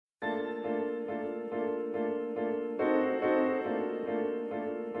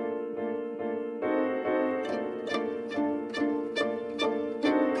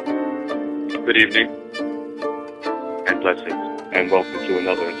Good evening and blessings, and welcome to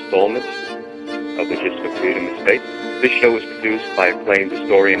another installment of the Gist for Freedom Estate. This show is produced by acclaimed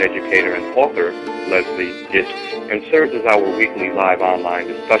historian, educator, and author Leslie Gist, and serves as our weekly live online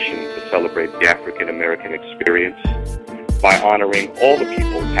discussion to celebrate the African American experience by honoring all the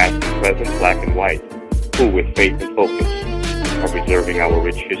people, past and present, black and white, who with faith and focus are preserving our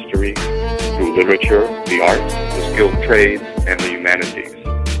rich history through literature, the arts, the skilled trades, and the humanities.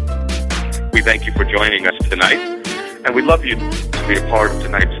 We thank you for joining us tonight, and we'd love you to be a part of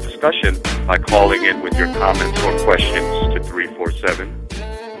tonight's discussion by calling in with your comments or questions to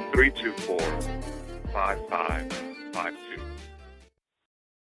 347-324-5552.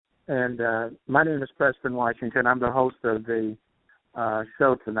 And my name is Preston Washington. I'm the host of the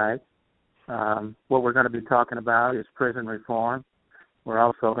show tonight. What we're going to be talking about is prison reform. We're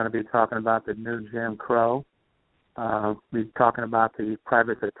also going to be talking about the new Jim Crow. We'll be talking about the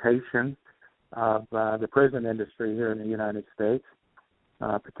privatization of the prison industry here in the United States,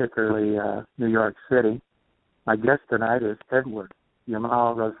 particularly New York City. My guest tonight is Edward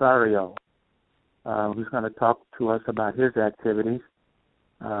Yamal Rosario, who's going to talk to us about his activities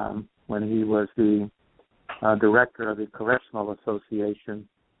when he was the director of the Correctional Association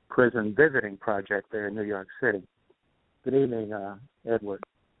Prison Visiting Project there in New York City. Good evening, Edward.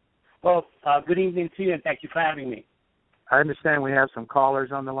 Well, good evening to you, and thank you for having me. I understand we have some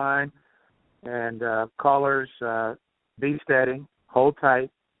callers on the line, and callers, be steady, hold tight,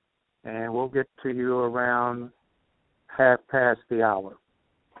 and we'll get to you around 1:30.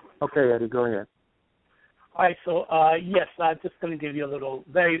 Okay, Eddie, go ahead. All right, so, yes, I'm just going to give you a little,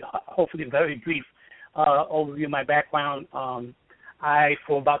 hopefully very brief overview of my background.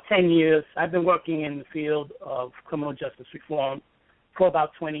 For about 10 years, I've been working in the field of criminal justice reform for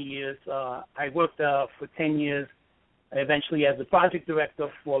about 20 years. I worked for 10 years, eventually as the project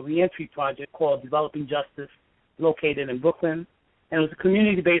director for a reentry project called Developing Justice, located in Brooklyn. And it was a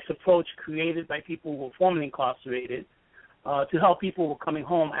community-based approach created by people who were formerly incarcerated to help people who were coming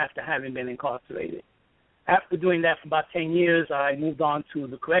home after having been incarcerated. After doing that for about 10 years, I moved on to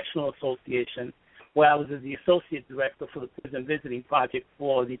the Correctional Association, where I was the associate director for the Prison Visiting Project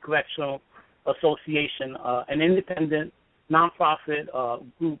for the Correctional Association, an independent nonprofit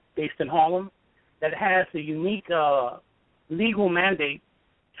group based in Harlem that has a unique legal mandate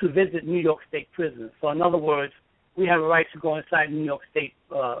to visit New York State prisons. So in other words, we have a right to go inside New York State.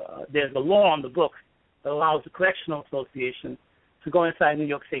 There's a law on the books that allows the Correctional Association to go inside New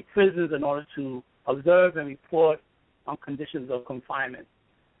York State prisons in order to observe and report on conditions of confinement.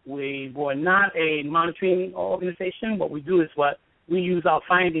 We were not a monitoring organization. What we do is we use our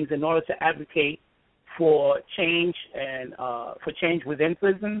findings in order to advocate for change and for change within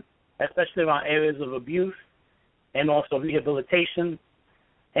prison, especially around areas of abuse and also rehabilitation,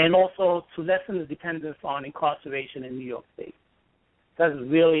 and also to lessen the dependence on incarceration in New York State. That's a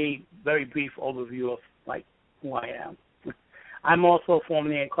really very brief overview of who I am. I'm also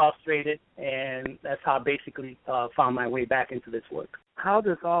formerly incarcerated, and that's how I basically found my way back into this work. How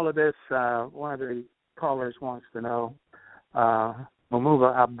does all of this, one of the callers wants to know,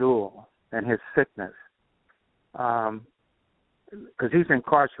 Mamuva Abdul and his sickness, because he's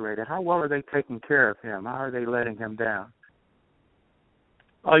incarcerated. How well are they taking care of him? How are they letting him down?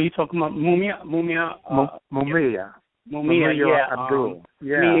 Are you talking about Mumia? Mumia, yeah. Abdul.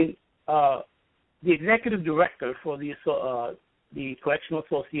 The executive director for the Correctional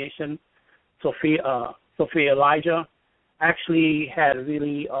Association, Sophia Elijah, actually had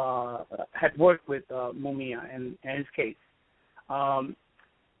really had worked with Mumia and his case.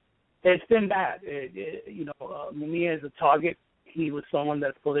 It's been bad. Mumia is a target. He was someone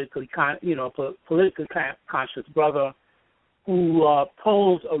that's politically conscious brother who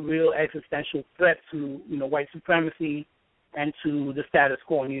posed a real existential threat to white supremacy and to the status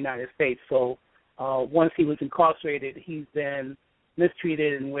quo in the United States. So once he was incarcerated, he's been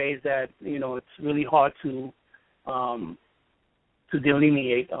mistreated in ways that it's really hard to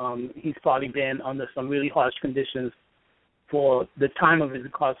delineate. He's probably been under some really harsh conditions for the time of his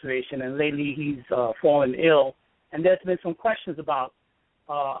incarceration, and lately he's fallen ill. And there's been some questions about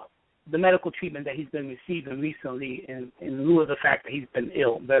the medical treatment that he's been receiving recently in lieu of the fact that he's been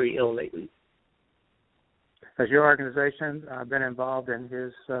ill, very ill lately. Has your organization been involved in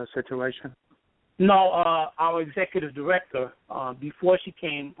his situation? No, our executive director, before she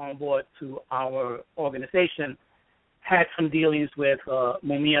came on board to our organization, had some dealings with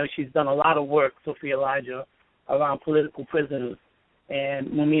Mumia. She's done a lot of work, Sophia Elijah, around political prisoners. And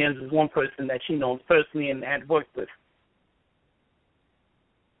Mumia is one person that she knows personally and had worked with.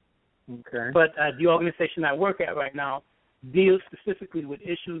 Okay. But the organization I work at right now deals specifically with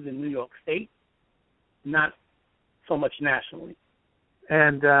issues in New York State not so much nationally.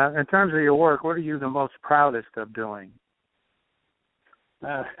 And in terms of your work, what are you the most proudest of doing?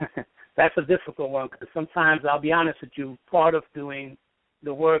 That's a difficult one because sometimes, I'll be honest with you, part of doing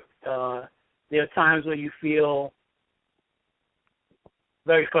the work, there are times where you feel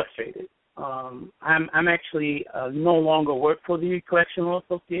very frustrated. I'm actually no longer work for the Correctional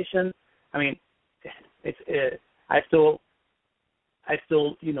Association. I mean, I still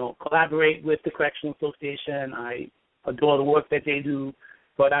collaborate with the Correctional Association. I adore the work that they do,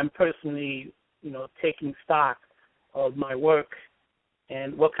 but I'm personally taking stock of my work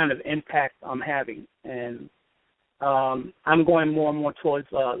and what kind of impact I'm having. And I'm going more and more towards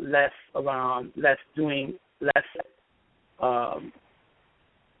less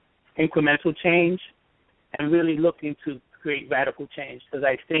incremental change and really looking to create radical change. Because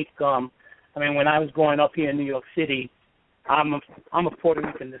I think, when I was growing up here in New York City, I'm of Puerto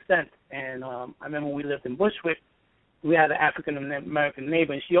Rican descent, and I remember when we lived in Bushwick, we had an African-American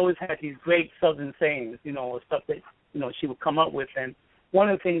neighbor, and she always had these great Southern sayings, stuff that, she would come up with. And one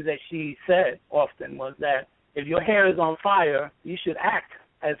of the things that she said often was that if your hair is on fire, you should act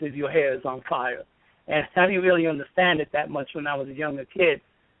as if your hair is on fire. And I didn't really understand it that much when I was a younger kid.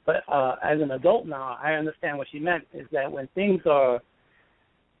 But as an adult now, I understand what she meant, is that when things are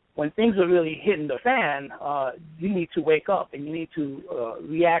really hitting the fan, you need to wake up and you need to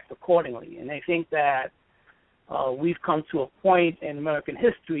react accordingly. And I think that we've come to a point in American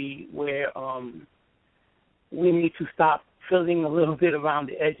history where we need to stop fiddling a little bit around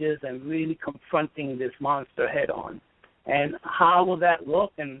the edges and really confronting this monster head on. And how will that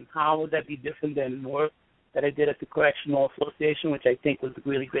look, and how will that be different than work that I did at the Correctional Association, which I think was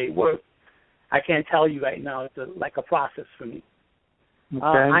really great work? I can't tell you right now. It's like a process for me. Okay.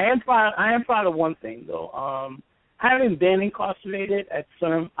 I am proud of one thing, though. Having been incarcerated at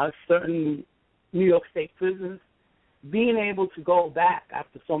certain New York State prisons, being able to go back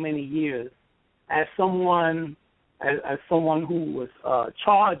after so many years as someone who was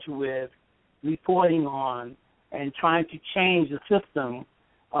charged with reporting on and trying to change the system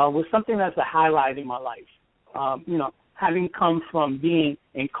was something that's a highlight in my life. Having come from being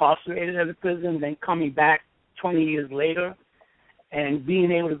incarcerated at a prison, then coming back 20 years later, and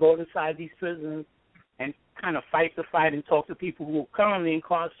being able to go inside these prisons and kind of fight the fight and talk to people who are currently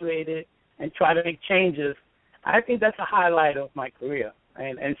incarcerated and try to make changes, I think that's a highlight of my career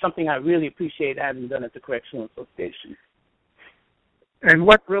and something I really appreciate having done at the Correctional Association. And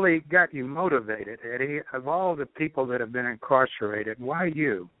what really got you motivated, Eddie? Of all the people that have been incarcerated, why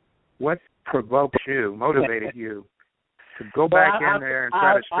you? What provoked you, motivated you to go back in there and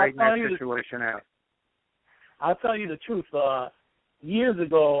try to straighten that situation out? I'll tell you the truth. Years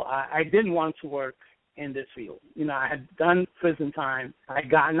ago, I didn't want to work in this field. I had done prison time. I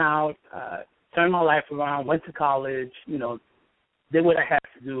had gotten out, turned my life around, went to college, did what I had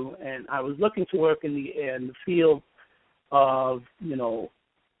to do, and I was looking to work in the field of,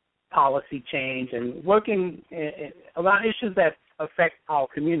 policy change and working around issues that affect our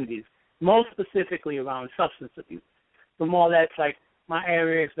communities, most specifically around substance abuse. So more or less, like, my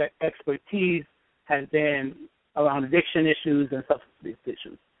area of expertise has been around addiction issues and substance abuse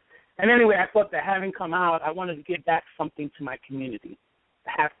issues. And anyway, I thought that having come out, I wanted to give back something to my community.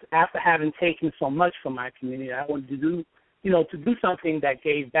 After having taken so much from my community, I wanted to do something that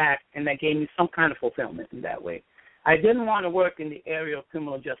gave back and that gave me some kind of fulfillment in that way. I didn't want to work in the area of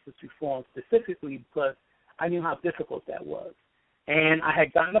criminal justice reform specifically because I knew how difficult that was. And I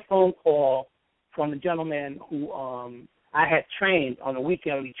had gotten a phone call from a gentleman who I had trained on a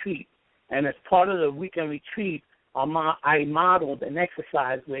weekend retreat. And as part of the weekend retreat, I modeled an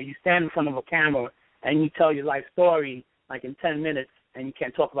exercise where you stand in front of a camera and you tell your life story like in 10 minutes, and you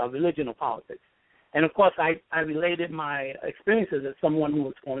can't talk about religion or politics. And, of course, I related my experiences as someone who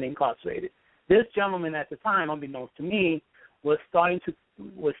was formerly incarcerated. This gentleman at the time, unbeknownst to me, was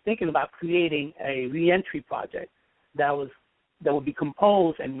thinking about creating a reentry project that would be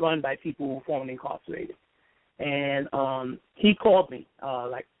composed and run by people who were formerly incarcerated. And he called me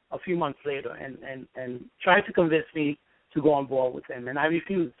like a few months later and tried to convince me to go on board with him. And I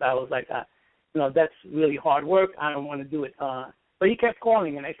refused. I was like, that's really hard work. I don't want to do it. But he kept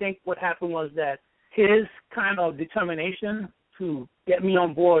calling, and I think what happened was that his kind of determination to get me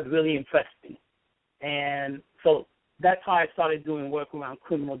on board really impressed me. And so that's how I started doing work around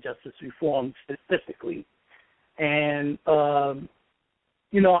criminal justice reform specifically. And, I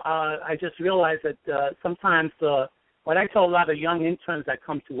just realized that sometimes when I tell a lot of young interns that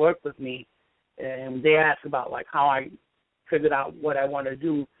come to work with me and they ask about, like, how I figured out what I want to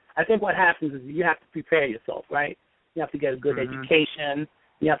do, I think what happens is you have to prepare yourself, right? You have to get a good education.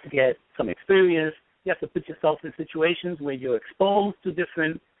 You have to get some experience. You have to put yourself in situations where you're exposed to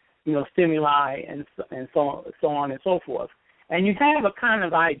different, stimuli and so on and so forth. And you have a kind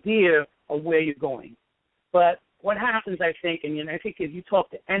of idea of where you're going. But what happens, I think, and I think if you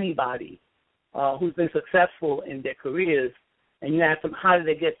talk to anybody who's been successful in their careers, and you ask them how did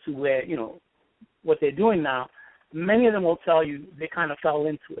they get to where, what they're doing now, many of them will tell you they kind of fell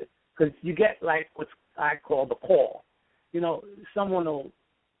into it. Because you get like what I call the call. Someone will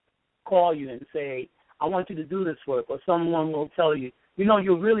call you and say, I want you to do this work. Or someone will tell you,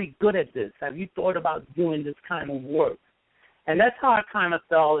 you're really good at this. Have you thought about doing this kind of work? And that's how I kind of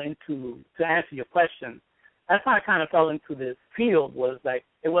fell into, to answer your question, that's how I kind of fell into this field, was like,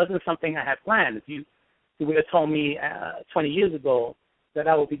 it wasn't something I had planned. If you would have told me 20 years ago that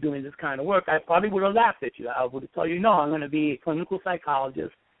I would be doing this kind of work, I probably would have laughed at you. I would have told you, no, I'm going to be a clinical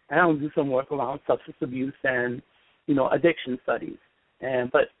psychologist, and I'm going to do some work around substance abuse and, addiction studies.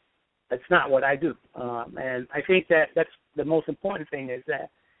 But that's not what I do. And I think that's the most important thing, is that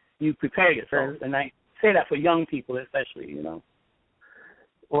you prepare yourself. And I say that for young people especially,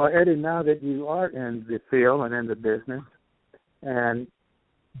 Well, Eddie, now that you are in the field and in the business, and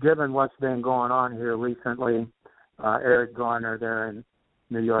given what's been going on here recently, Eric Garner there in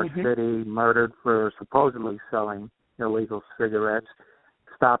New York City, murdered for supposedly selling illegal cigarettes,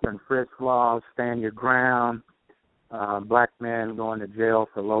 stop and frisk laws, stand your ground, black men going to jail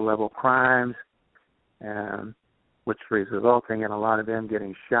for low-level crimes, which is resulting in a lot of them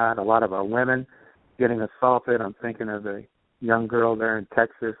getting shot, a lot of our women getting assaulted. I'm thinking of the young girl there in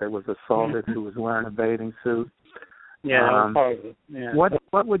Texas that was assaulted who was wearing a bathing suit. Yeah, that was horrible. Yeah.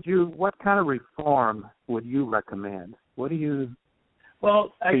 What kind of reform would you recommend? What do you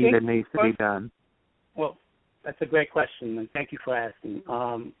I see think that needs to be done? Well, that's a great question, and thank you for asking.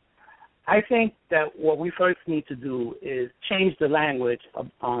 I think that what we first need to do is change the language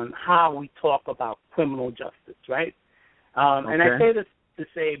on how we talk about criminal justice, right? And I say this to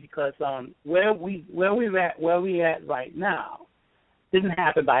say because where we're at right now didn't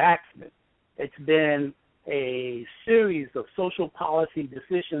happen by accident. It's been a series of social policy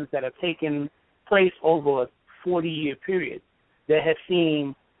decisions that have taken place over a 40-year period that have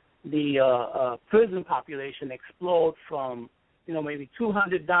seen the prison population explode from maybe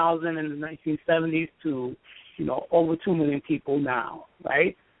 200,000 in the 1970s to over 2 million people now,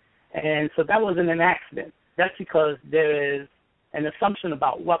 right? And so that wasn't an accident. That's because there is an assumption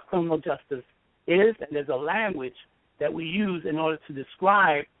about what criminal justice is, and there's a language that we use in order to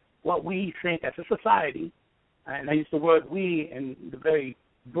describe what we think as a society, and I use the word we in the very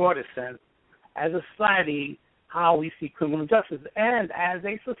broadest sense, as a society, how we see criminal justice. And as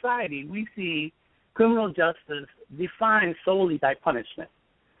a society, we see criminal justice defined solely by punishment.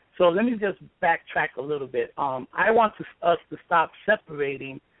 So let me just backtrack a little bit. I want us to stop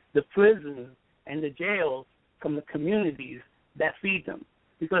separating the prisons and the jails from the communities that feed them,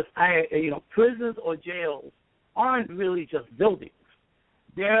 because prisons or jails aren't really just buildings.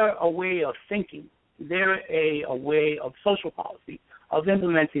 They're a way of thinking. They're a way of social policy, of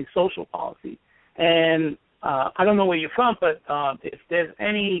implementing social policy. And I don't know where you're from, but if there's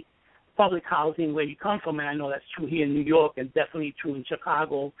any public housing where you come from, and I know that's true here in New York and definitely true in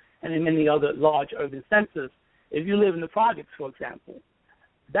Chicago and in many other large urban centers, if you live in the projects, for example,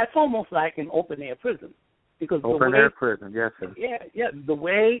 that's almost like an open-air prison. Because open-air prison, yes, sir. Yeah. The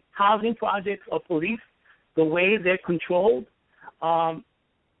way housing projects are policed, the way they're controlled,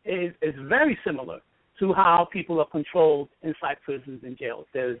 is very similar to how people are controlled inside prisons and jails.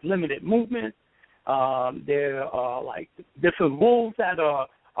 There's limited movement. There are like different rules that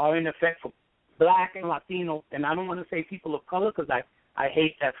are in effect for Black and Latino, and I don't want to say people of color because I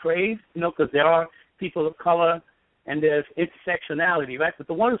hate that phrase, because there are people of color and there's intersectionality, right? But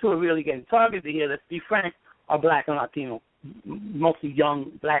the ones who are really getting targeted here, let's be frank, are Black and Latino, mostly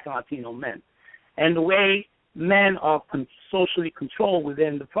young Black and Latino men. And the way men are socially controlled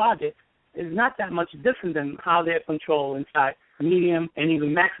within the project is not that much different than how they're controlled inside medium and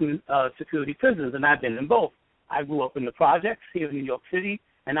even maximum security prisons, and I've been in both. I grew up in the projects here in New York City,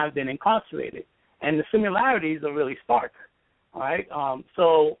 and I've been incarcerated. And the similarities are really stark, all right?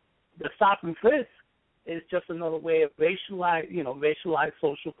 So the stop and frisk is just another way of racialized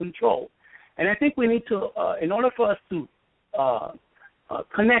social control. And I think we need to, in order for us to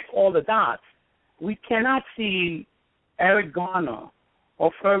connect all the dots, we cannot see Eric Garner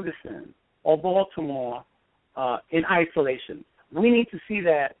or Ferguson or Baltimore in isolation. We need to see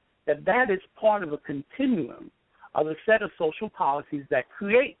that is part of a continuum of a set of social policies that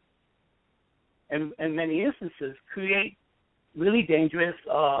create, in many instances, create really dangerous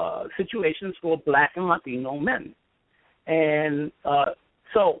situations for Black and Latino men. And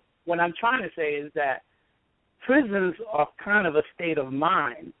so what I'm trying to say is that prisons are kind of a state of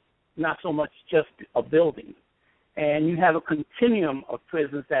mind, not so much just a building. And you have a continuum of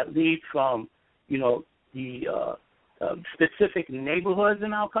prisons that lead from, the specific neighborhoods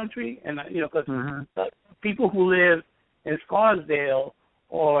in our country, and because people who live in Scarsdale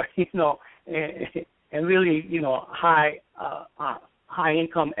or and really high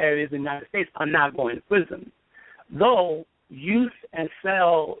income areas in the United States are not going to prison. Though use and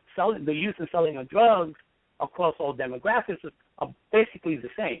selling of drugs across all demographics are basically the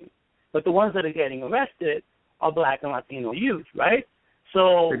same, but the ones that are getting arrested are Black and Latino youth, right?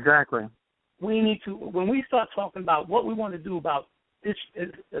 So exactly. We need to, when we start talking about what we want to do about this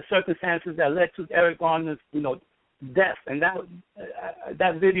circumstances that led to Eric Garner's, death, and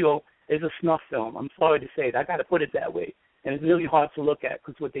that video is a snuff film. I'm sorry to say it. I got to put it that way, and it's really hard to look at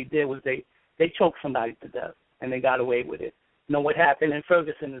because what they did was they choked somebody to death, and they got away with it. What happened in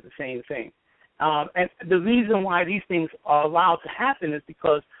Ferguson is the same thing. And the reason why these things are allowed to happen is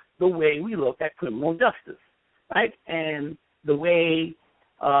because the way we look at criminal justice, right? And the way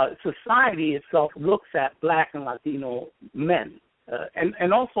society itself looks at Black and Latino men,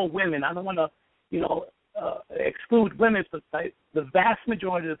 and also women. I don't want to, exclude women, but the vast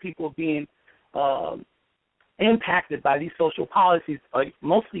majority of the people being impacted by these social policies are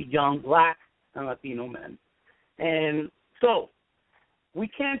mostly young Black and Latino men. And so we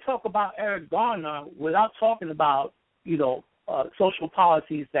can't talk about Eric Garner without talking about, social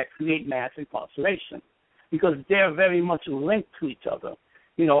policies that create mass incarceration, because they're very much linked to each other.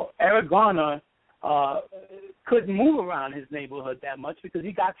 Eric Garner couldn't move around his neighborhood that much because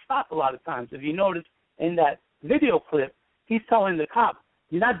he got stopped a lot of times. If you notice in that video clip, he's telling the cop,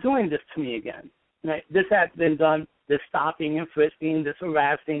 "You're not doing this to me again. Right? This has been done, this stopping and frisking, this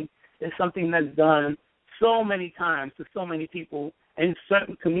harassing is something that's done so many times to so many people in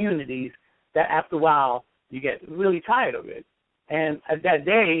certain communities that after a while you get really tired of it." And at that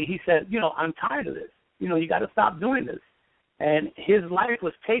day, he said, "I'm tired of this. You got to stop doing this." And his life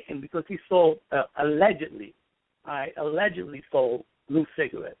was taken because he sold, allegedly sold loose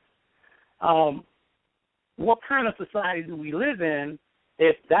cigarettes. What kind of society do we live in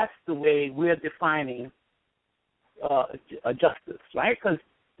if that's the way we're defining justice, right? Because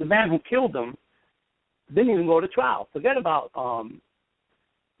the man who killed him didn't even go to trial. Forget about, going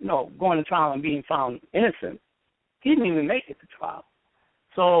to trial and being found innocent. He didn't even make it to trial.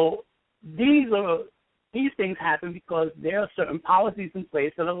 So these things happen because there are certain policies in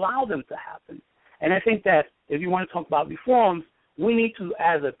place that allow them to happen. And I think that if you want to talk about reforms, we need to,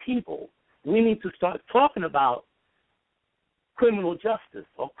 as a people, we need to start talking about criminal justice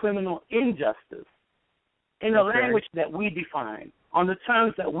or criminal injustice in a language that we define, on the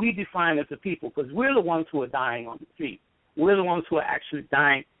terms that we define as a people, because we're the ones who are dying on the street. We're the ones who are actually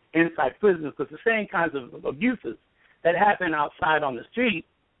dying inside prisons, because the same kinds of abuses that happen outside on the street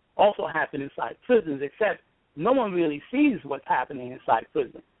also happen inside prisons, except no one really sees what's happening inside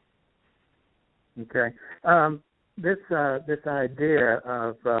prison. Okay. This idea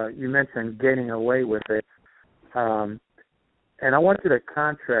of, you mentioned getting away with it, and I want you to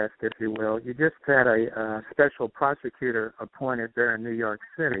contrast, if you will. You just had a special prosecutor appointed there in New York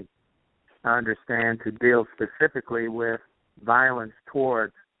City, I understand, to deal specifically with violence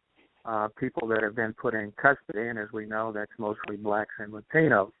towards people that have been put in custody, and as we know, that's mostly Blacks and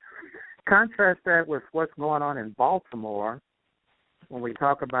Latinos. Contrast that with what's going on in Baltimore when we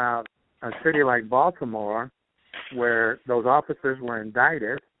talk about a city like Baltimore where those officers were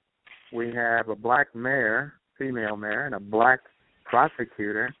indicted. We have a Black mayor, female mayor, and a Black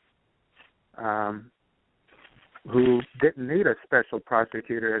prosecutor who didn't need a special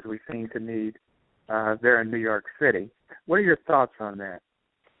prosecutor as we seem to need there in New York City. What are your thoughts on that,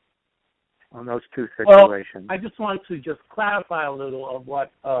 on those two situations? Well, I just want to just clarify a little of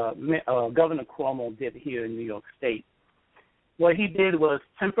what Governor Cuomo did here in New York State. What he did was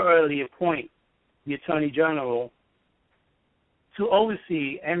temporarily appoint the Attorney General to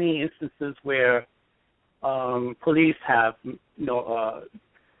oversee any instances where police have, or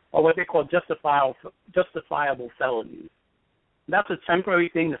what they call justifiable felonies. That's a temporary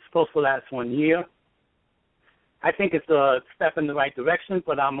thing that's supposed to last 1 year. I think it's a step in the right direction,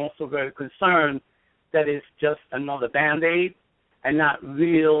 but I'm also very concerned that it's just another Band-Aid and not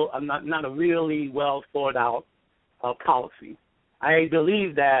a really well thought out policy. I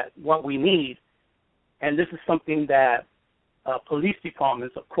believe that what we need, and this is something that police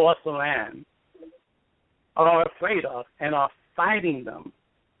departments across the land are afraid of and are fighting them,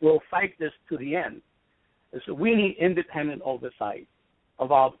 will fight this to the end. And so we need independent oversight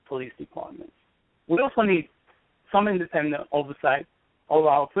of our police departments. We also need some independent oversight of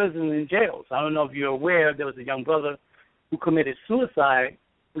our prisons and jails. I don't know if you're aware, there was a young brother who committed suicide,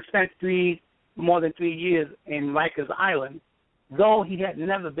 who spent more than 3 years in Rikers Island, though he had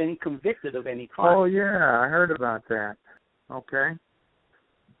never been convicted of any crime. Oh, yeah, I heard about that. Okay.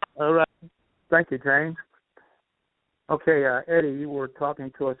 All right. Thank you, James. Okay, Eddie, you were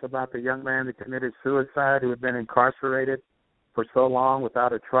talking to us about the young man that committed suicide who had been incarcerated for so long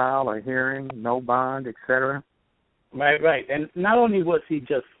without a trial, a hearing, no bond, etc. Right. And not only was he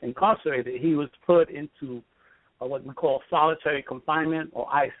just incarcerated, he was put into what we call solitary confinement or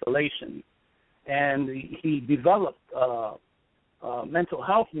isolation. And he developed mental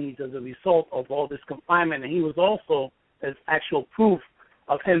health needs as a result of all this confinement. And he was also, as actual proof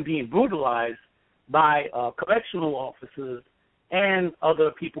of him being brutalized by correctional officers and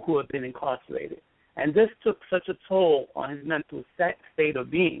other people who had been incarcerated. And this took such a toll on his mental state of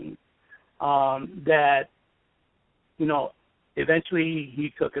being that, eventually he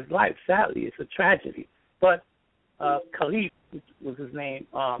took his life. Sadly, it's a tragedy. But Khalif, which was his name,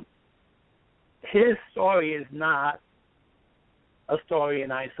 his story is not a story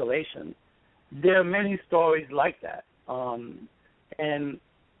in isolation. There are many stories like that. And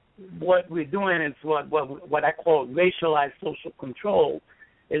what we're doing is what I call racialized social control,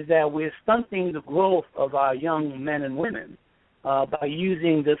 is that we're stunting the growth of our young men and women by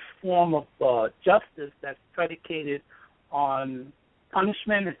using this form of justice that's predicated on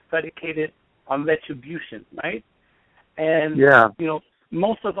punishment, it's predicated on retribution, right? And,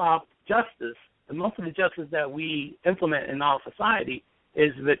 most of the justice that we implement in our society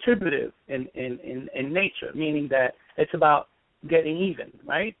is retributive in nature, meaning that it's about getting even,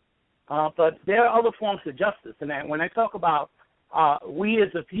 right? But there are other forms of justice. And when I talk about we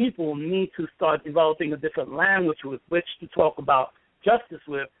as a people need to start developing a different language with which to talk about justice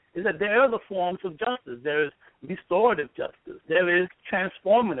with, is that there are other forms of justice. There is restorative justice. There is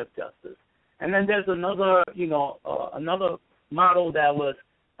transformative justice. And then there's another, another model that was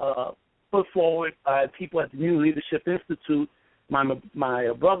put forward by people at the New Leadership Institute, my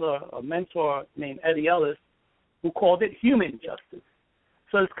brother, a mentor named Eddie Ellis, who called it human justice.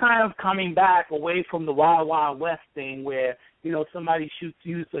 So it's kind of coming back away from the Wild Wild West thing where, somebody shoots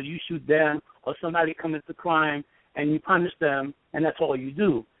you, so you shoot them, or somebody commits a crime and you punish them, and that's all you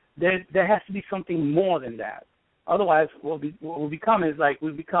do. There has to be something more than that. Otherwise, what we become is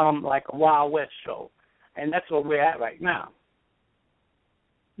we become like a Wild West show, and that's where we're at right now.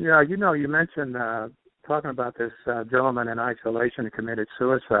 Yeah, you mentioned talking about this gentleman in isolation who committed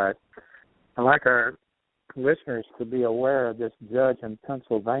suicide. I'd like our listeners to be aware of this judge in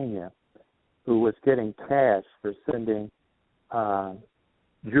Pennsylvania who was getting cash for sending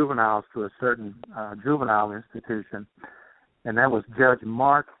juveniles to a certain juvenile institution, and that was Judge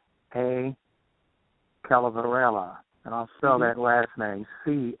Mark A. Calavarella, and I'll spell that last name,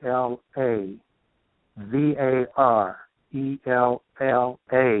 Calavarella.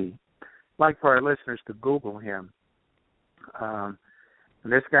 Like for our listeners to Google him.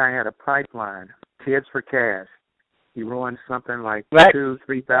 This guy had a pipeline, Kids for Cash. He ruined something like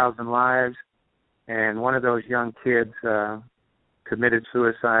 2,000-3,000 lives, and one of those young kids committed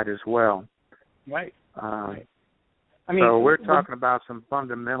suicide as well. Right. So we're talking about some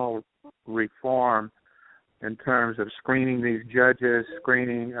fundamental reform in terms of screening these judges,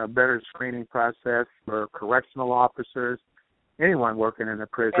 a better screening process for correctional officers, anyone working in the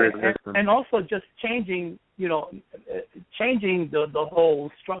prison system. And also just changing the whole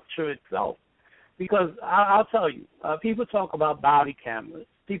structure itself. Because I'll tell you, people talk about body cameras.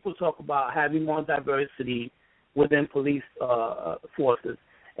 People talk about having more diversity within police forces.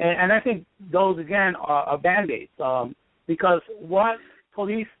 And I think those, again, are Band-Aids. Because what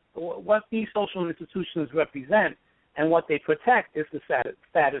these social institutions represent and what they protect is the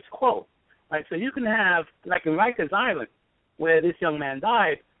status quo. Right? So you can have, like in Rikers Island, where this young man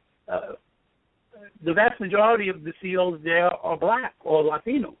died, the vast majority of the COs there are black or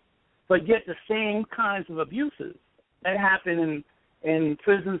Latino. But yet the same kinds of abuses that happen in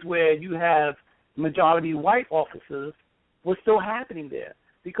prisons where you have majority white officers were still happening there.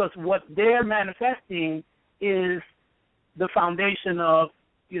 Because what they're manifesting is the foundation of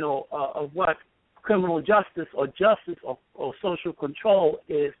what criminal justice or or social control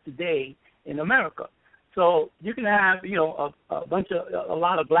is today in America. So you can have, a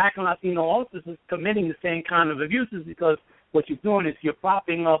lot of black and Latino officers committing the same kind of abuses because what you're doing is you're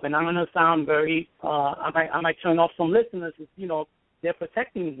propping up, and I'm going to sound very, I might turn off some listeners, they're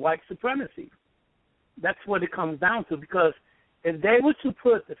protecting white supremacy. That's what it comes down to, because if they were to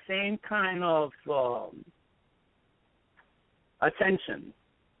put the same kind of attention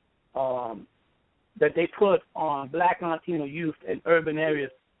that they put on Black and Latino youth in urban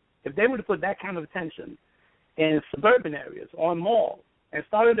areas, if they were to put that kind of attention in suburban areas, on malls, and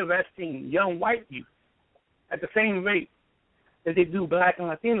started arresting young white youth at the same rate that they do Black and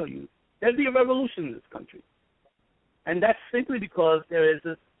Latino youth, there'd be a revolution in this country. And that's simply because there is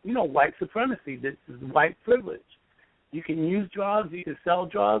this, white supremacy, this is white privilege. You can use drugs, you can sell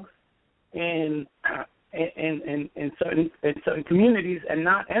drugs in certain communities and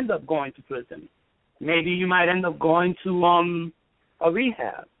not end up going to prison. Maybe you might end up going to a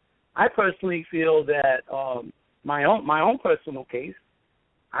rehab. I personally feel that my own personal case,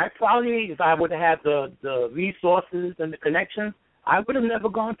 I probably, if I would have had the resources and the connections, I would have never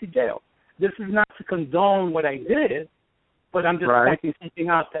gone to jail. This is not to condone what I did, but I'm just pointing something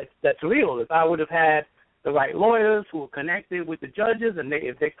out that's real. If I would have had the right lawyers who were connected with the judges, and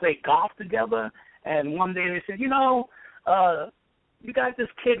if they played golf together, and one day they said, you got this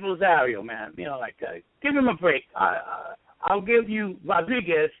kid Rosario, man, give him a break. I'll give you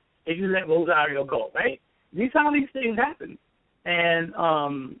Rodriguez if you let Rosario go, right? These how these things happen. And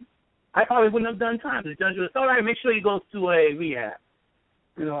I probably wouldn't have done time. The judge would have said, all right, make sure he goes to a rehab.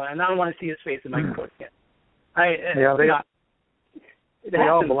 And I don't want to see his face in my court again. They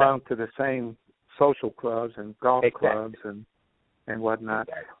all belong to the same social clubs and golf clubs and whatnot.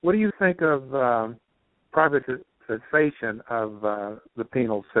 Exactly. What do you think of privatization of the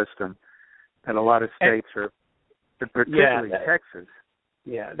penal system in a lot of states, or particularly Texas?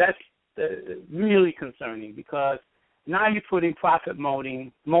 Yeah, that's really concerning, because now you're putting profit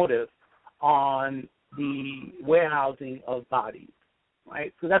motive on the warehousing of bodies,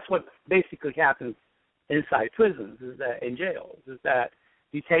 right? So that's what basically happens inside prisons, is that in jails, is that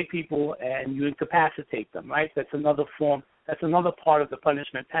you take people and you incapacitate them, right? That's another part of the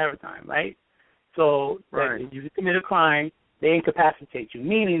punishment paradigm, right? So you commit a crime, they incapacitate you,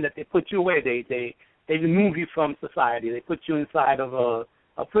 meaning that they put you away, they remove you from society, they put you inside of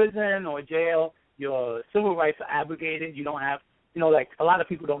a prison or a jail. Your civil rights are abrogated. You don't have, a lot of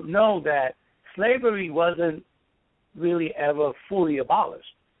people don't know that slavery wasn't really ever fully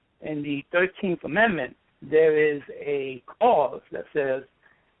abolished. In the 13th Amendment, there is a clause that says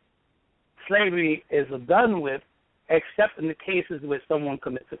slavery is done with except in the cases where someone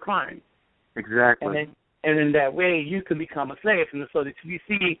commits a crime. Exactly. And in that way, you can become a slave. And so that you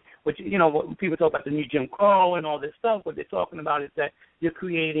see, what people talk about the new Jim Crow and all this stuff, what they're talking about is that you're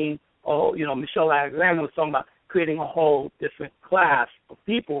creating, Michelle Alexander was talking about creating a whole different class of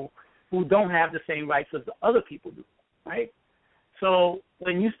people who don't have the same rights as the other people do, right? So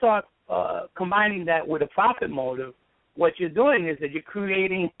when you start combining that with a profit motive, what you're doing is that you're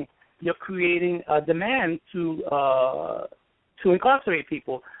creating a demand to incarcerate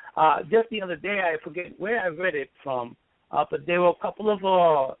people. Just the other day, I forget where I read it from, but there were a couple of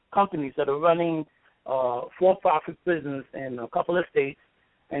companies that are running for-profit prisons in a couple of states,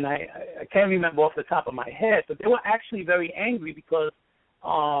 and I can't remember off the top of my head, but they were actually very angry because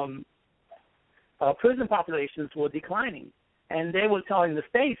prison populations were declining, and they were telling the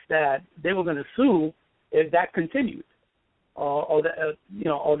states that they were going to sue if that continued, or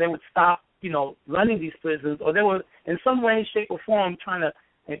they would stop, running these prisons, or they were in some way, shape, or form trying to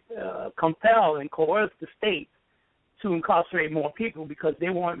compel and coerce the state to incarcerate more people because they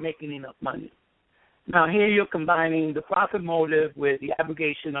weren't making enough money. Now, here you're combining the profit motive with the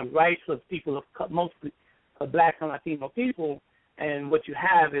abrogation of rights of people, mostly Black and Latino people, and what you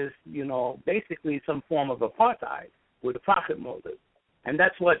have is, basically some form of apartheid with a profit motive. And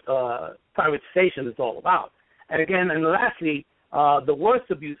that's what privatization is all about. And again, and lastly, the worst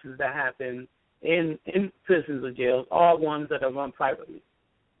abuses that happen in prisons or jails are ones that are run privately.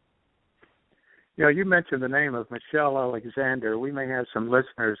 You mentioned the name of Michelle Alexander. We may have some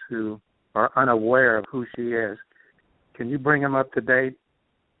listeners who are unaware of who she is. Can you bring them up to date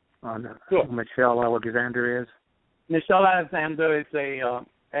on who Michelle Alexander is? Michelle Alexander is a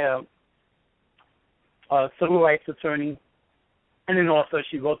civil rights attorney, and then also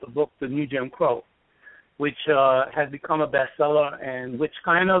she wrote the book, The New Jim Crow, which has become a bestseller, and which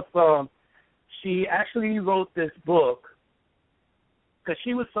kind of, she actually wrote this book because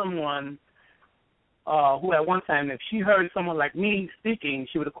she was someone who at one time, if she heard someone like me speaking,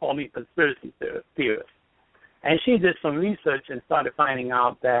 she would have called me a conspiracy theorist. And she did some research and started finding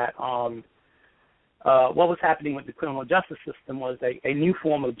out that what was happening with the criminal justice system was a new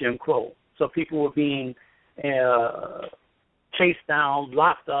form of Jim Crow. So people were being chased down,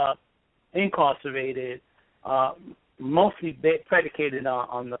 locked up, incarcerated, mostly predicated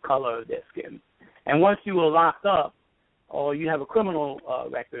on the color of their skin. And once you were locked up or you have a criminal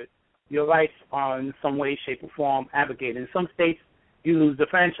record, your rights are in some way, shape, or form abrogated. In some states, you lose the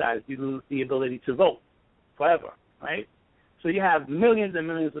franchise, you lose the ability to vote forever, right? So you have millions and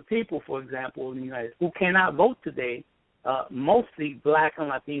millions of people, for example, in the United States, who cannot vote today, mostly black and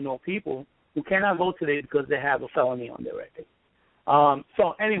Latino people who cannot vote today because they have a felony on their record.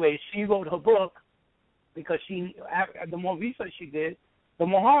 So anyway, she wrote her book because the more research she did, the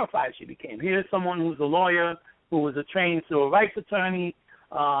more horrified she became. Here's someone who's a lawyer, who was a trained civil rights attorney,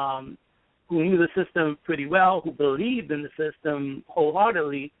 who knew the system pretty well, who believed in the system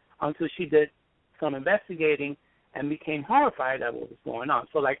wholeheartedly until she did some investigating and became horrified at what was going on.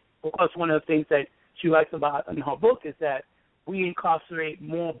 So, like, of course, one of the things that she writes about in her book is that we incarcerate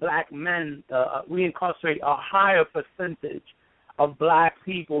more black men, we incarcerate a higher percentage of black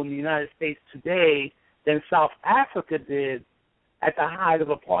people in the United States today than South Africa did at the height of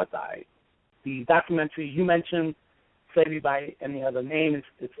apartheid. The documentary you mentioned, Slavery by Any Other Name,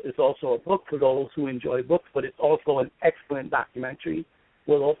 is also a book for those who enjoy books, but it's also an excellent documentary.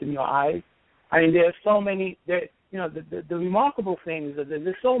 Will open your eyes. I mean, there's so many. The remarkable thing is that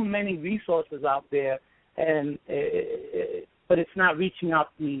there's so many resources out there, and but it's not reaching out.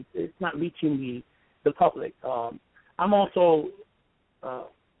 It's not reaching the public. I'm also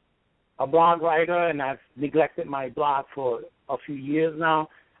a blog writer, and I've neglected my blog for a few years now.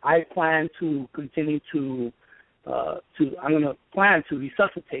 I plan to continue I'm going to plan to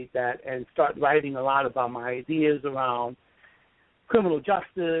resuscitate that and start writing a lot about my ideas around criminal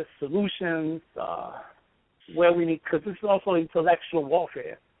justice, solutions, where we need, because this is also intellectual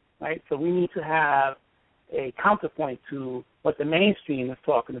warfare, right? So we need to have a counterpoint to what the mainstream is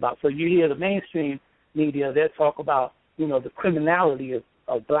talking about. So you hear the mainstream media, they talk about, the criminality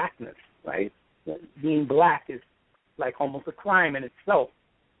of blackness, right? Being black is like almost a crime in itself.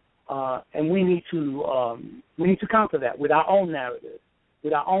 And we need to counter that with our own narrative,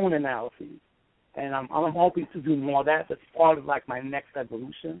 with our own analyses. And I'm hoping to do more of that. That's part of like my next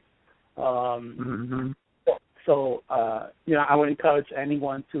evolution. So I would encourage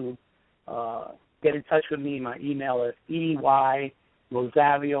anyone to get in touch with me. My email is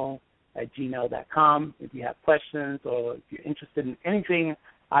eyrosario@gmail.com. If you have questions or if you're interested in anything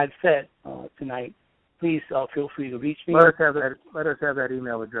I've said tonight, please feel free to reach me. Let us have that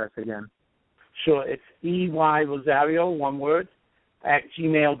email address again. Sure, it's eyrosario, one word,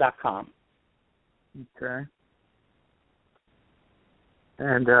 @gmail.com. Okay.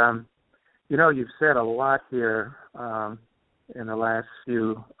 And you've said a lot here in the last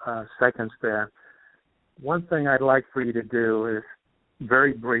few seconds there. One thing I'd like for you to do is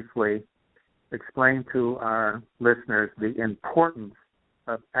very briefly explain to our listeners the importance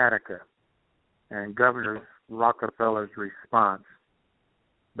of Attica and Governor Rockefeller's response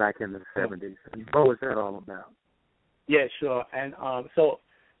back in the 70s. And what was that all about? Yeah, sure. And so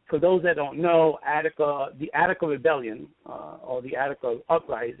for those that don't know, the Attica Rebellion, or the Attica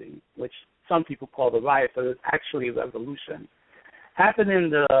Uprising, which some people call the riot, but it's actually a revolution, happened in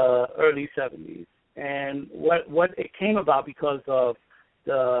the early 70s. And what it came about because of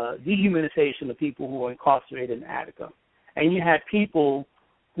the dehumanization of people who were incarcerated in Attica. And you had people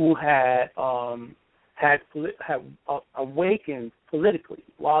who had awakened politically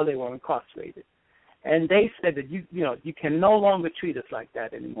while they were incarcerated, and they said that you can no longer treat us like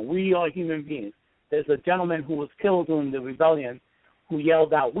that anymore. We are human beings. There's a gentleman who was killed during the rebellion who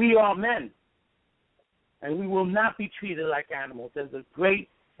yelled out, "We are men, and we will not be treated like animals." There's a great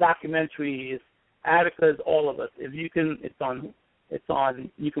documentary. It's Attica is All of Us. If you can, it's on.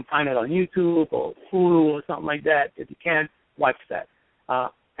 You can find it on YouTube or Hulu or something like that. If you can't, watch that.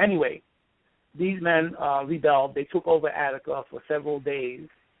 Anyway, these men rebelled. They took over Attica for several days,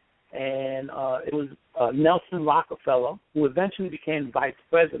 and it was Nelson Rockefeller, who eventually became vice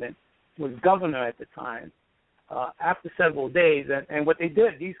president, was governor at the time. After several days, and what they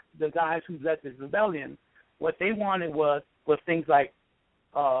did, the guys who led this rebellion, what they wanted was things like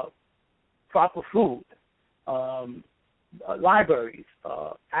proper food, libraries,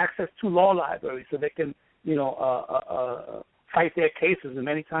 access to law libraries, so they can fight their cases. And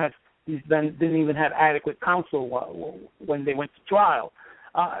many times these men didn't even have adequate counsel when they went to trial.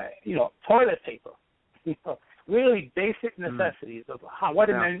 Toilet paper, really basic necessities of what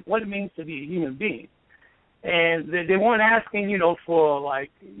it means to be a human being. And they weren't asking, for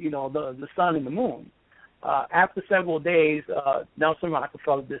the sun and the moon. After several days, Nelson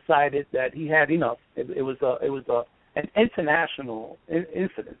Rockefeller decided that he had enough. It was an international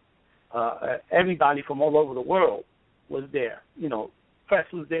incident. Everybody from all over the world was there.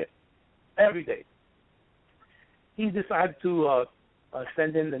 Press was there every day. He decided to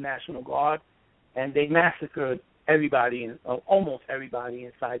send in the National Guard, and they massacred almost everybody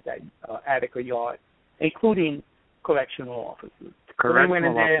inside that Attica yard, including correctional officers,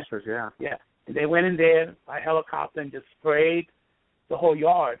 Correctional officers, yeah. Yeah. And they went in there by helicopter and just sprayed the whole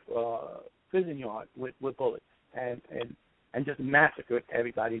yard, prison yard, with bullets and just massacred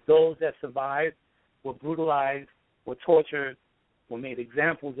everybody. Those that survived were brutalized, were tortured, were made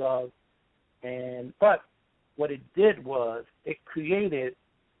examples of. But what it did was it created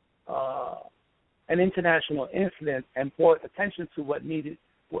an international incident and brought attention to what needed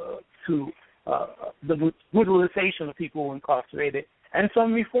to the brutalization of people who were incarcerated, and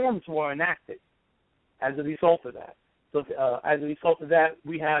some reforms were enacted as a result of that. So as a result of that,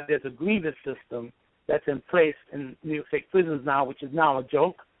 there's a grievance system that's in place in New York State prisons now, which is now a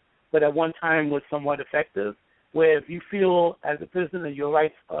joke, but at one time was somewhat effective, where if you feel as a prisoner your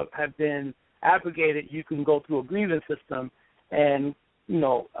rights have been abrogated, you can go through a grievance system and,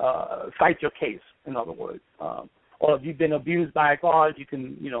 fight your case, in other words. Or if you've been abused by a guard, you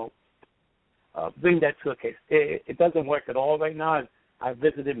can, bring that to a case. It doesn't work at all right now. I've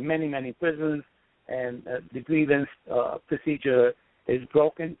visited many, many prisons, and the grievance procedure is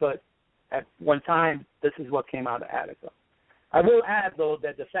broken, but at one time, this is what came out of Attica. I will add, though,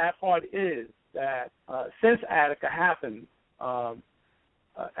 that the sad part is that since Attica happened,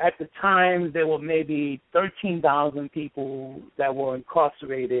 at the time there were maybe 13,000 people that were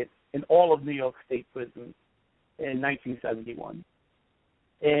incarcerated in all of New York State prisons in 1971.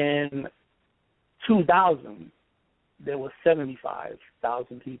 In 2000, there were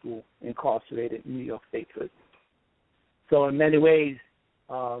 75,000 people incarcerated in New York State prisons. So in many ways,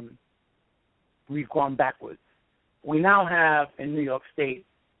 we've gone backwards. We now have in New York State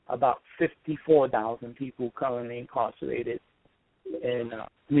about 54,000 people currently incarcerated in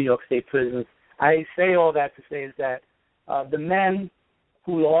New York State prisons. I say all that to say is that the men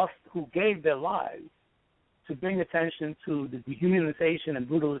who gave their lives to bring attention to the dehumanization and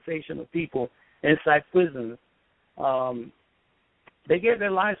brutalization of people inside prisons, they gave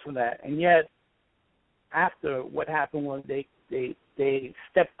their lives for that. And yet, after what happened was they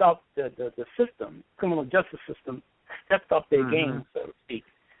stepped up the system, criminal justice system, stepped up their game, so to speak,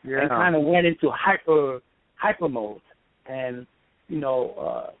 and kind of went into hyper mode. And you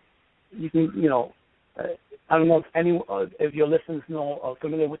can, I don't know if your listeners are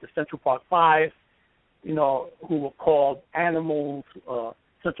familiar with the Central Park Five, who were called animals.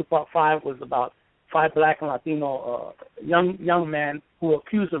 Central Park Five was about 5 Black and Latino young men who were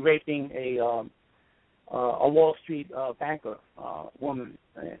accused of raping a Wall Street banker woman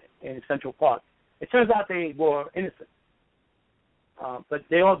in Central Park. It turns out they were innocent, but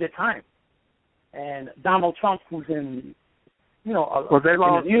they all did time. And Donald Trump, who's in, they've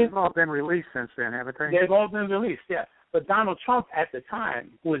all been released since then, haven't they? They've all been released, yeah. But Donald Trump at the time,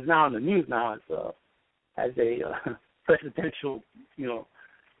 who is now in the news now as a presidential,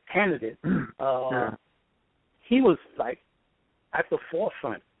 candidate, he was like at the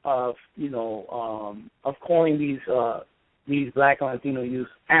forefront of of calling these Black and Latino youth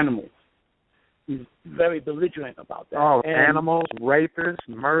animals. He's very belligerent about that. Oh, animals, rapists,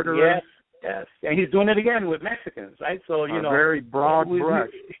 murderers. Yes, and he's doing it again with Mexicans, right? So a very broad brush.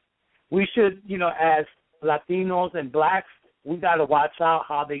 We should, as Latinos and Blacks, we got to watch out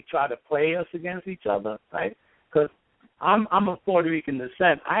how they try to play us against each other, right? Because I'm of Puerto Rican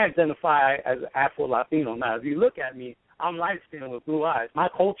descent. I identify as Afro-Latino. Now, if you look at me, I'm light-skinned with blue eyes. My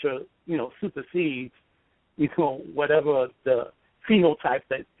culture, supersedes, whatever the phenotype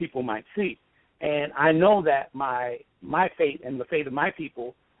that people might see. And I know that my fate and the fate of my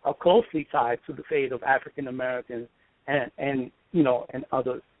people are closely tied to the fate of African Americans and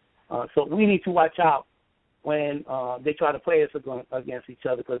others. So we need to watch out when they try to play us against each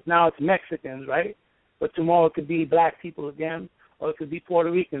other, because now it's Mexicans, right? But tomorrow it could be Black people again, or it could be Puerto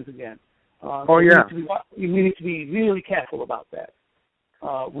Ricans again. We need to be really careful about that.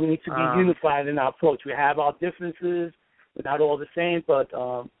 We need to be unified in our approach. We have our differences. We're not all the same, but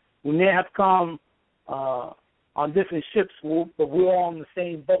we may have come on different ships, but we're all on the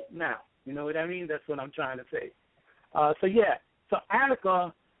same boat now. You know what I mean? That's what I'm trying to say. So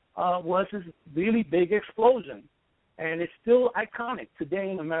Attica was this really big explosion, and it's still iconic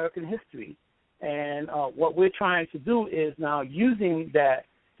today in American history. And what we're trying to do is now using the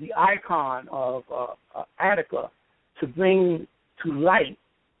icon of Attica to bring to light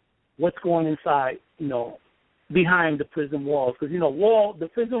what's going inside, behind the prison walls. Because, the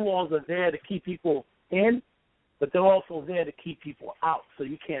prison walls are there to keep people in, but they're also there to keep people out, so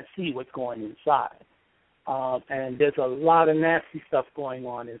you can't see what's going inside. And there's a lot of nasty stuff going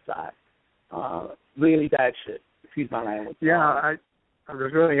on inside. Really bad shit. Excuse my language. Yeah, I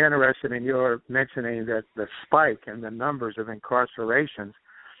was really interested in your mentioning that the spike in the numbers of incarcerations.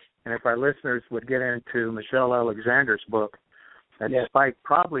 And if our listeners would get into Michelle Alexander's book, That spike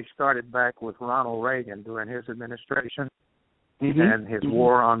probably started back with Ronald Reagan during his administration and his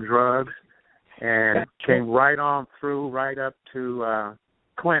war on drugs, and came right on through, right up to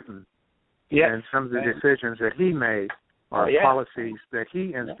Clinton. And some of the decisions that he made or policies that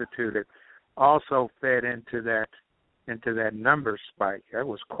he instituted also fed into that number spike. That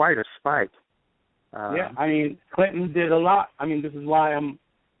was quite a spike. I mean, Clinton did a lot. I mean, this is why I'm,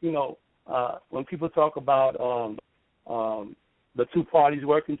 when people talk about the two parties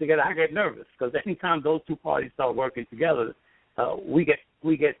working together, I get nervous, because anytime those two parties start working together, we get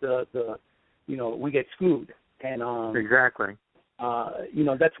screwed. And exactly.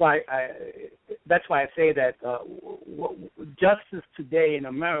 That's why I say that justice today in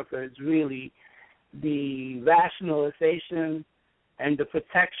America is really the rationalization and the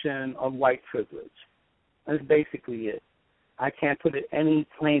protection of white privilege. That's basically it. I can't put it any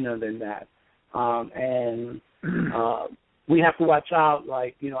plainer than that. We have to watch out.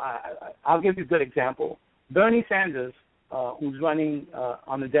 I'll give you a good example. Bernie Sanders, who's running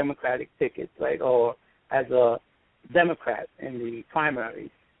on the Democratic ticket, right, or as a Democrat in the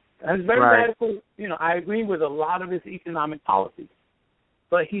primary, has very radical. I agree with a lot of his economic policies,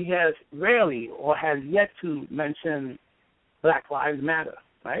 but he has rarely or has yet to mention Black Lives Matter,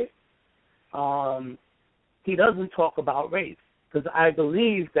 right? He doesn't talk about race, because I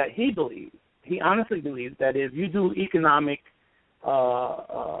believe that he honestly believes that if you do economic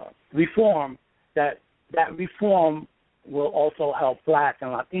reform, that reform will also help Black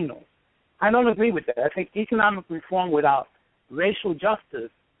and Latinos. I don't agree with that. I think economic reform without racial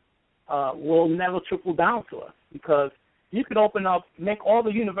justice will never trickle down to us, because you could make all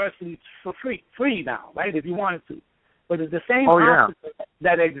the universities for free now, right, if you wanted to. But if the same obstacle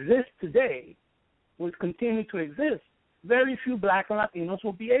that exists today would continue to exist, very few Black and Latinos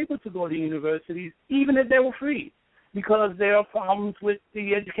will be able to go to universities, even if they were free, because there are problems with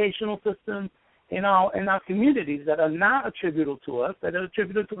the educational system in our communities that are not attributable to us, that are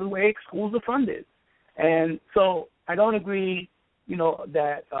attributable to the way schools are funded. And so I don't agree,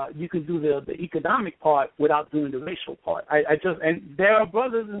 that you can do the economic part without doing the racial part. And there are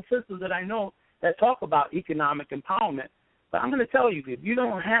brothers and sisters that I know that talk about economic empowerment, but I'm going to tell you, if you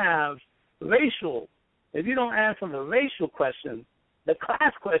don't answer the racial question, the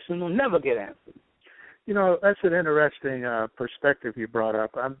class question will never get answered. That's an interesting perspective you brought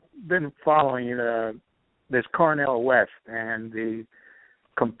up. I've been following this Cornel West and the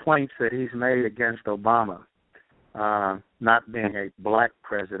complaints that he's made against Obama, not being a Black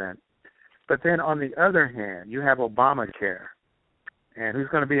president. But then on the other hand, you have Obamacare. And who's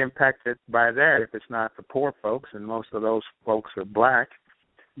going to be impacted by that if it's not the poor folks, and most of those folks are Black?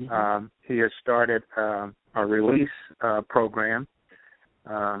 He has started a release program,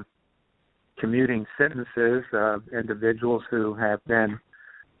 commuting sentences of individuals who have been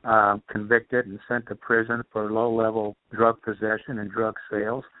convicted and sent to prison for low-level drug possession and drug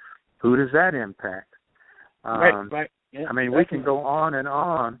sales. Who does that impact? Right. Yeah, I mean, we can go on,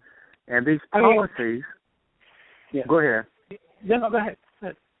 and these policies. Go ahead. Yeah, no, go ahead.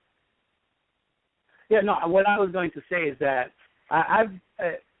 Yeah, no, what I was going to say is that I've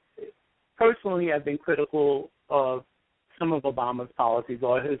been critical of some of Obama's policies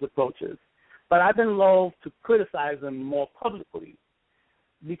or his approaches, but I've been loath to criticize him more publicly,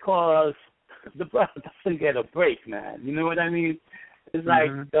 because the brother doesn't get a break, man. You know what I mean? It's like,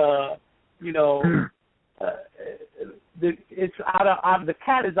 it's out of the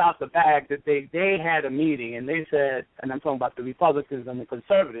cat is out the bag. That they had a meeting and they said, and I'm talking about the Republicans and the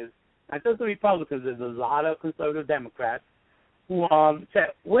conservatives. Not just the Republicans. There's a lot of conservative Democrats who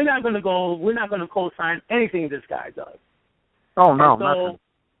said we're not going to co-sign anything this guy does. Oh no, nothing.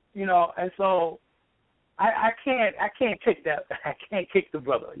 So, and so I can't kick that. I can't kick the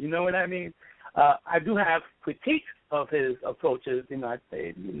brother. You know what I mean? I do have critiques of his approaches. I'd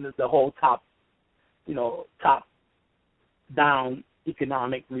say the whole top down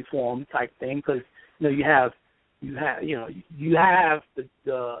economic reform type thing, because you have the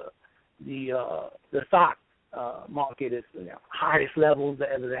stock market is highest levels that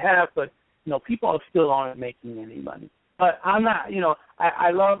ever they have, but people still aren't making any money. But I'm not.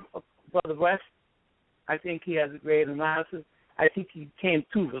 I love Brother West. I think he has a great analysis. I think he came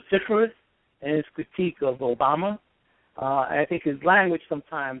too vociferous in his critique of Obama. I think his language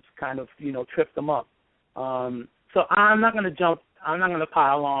sometimes kind of tripped him up. So I'm not going to jump. I'm not going to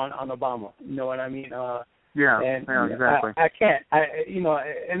pile on Obama. You know what I mean? Exactly. I can't.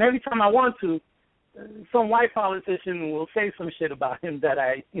 And every time I want to, some white politician will say some shit about him that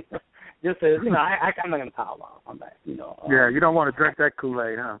I just says, I'm not going to pile on that. You don't want to drink that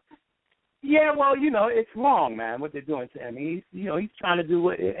Kool-Aid, huh? Yeah, well, it's wrong, man, what they're doing to him. He's trying to do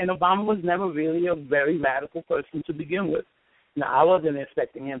and Obama was never really a very radical person to begin with. Now, I wasn't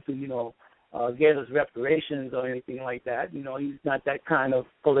expecting him to, get us reparations or anything like that. He's not that kind of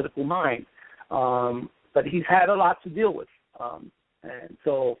political mind. But he's had a lot to deal with. And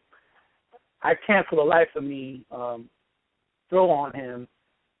so I can't for the life of me throw on him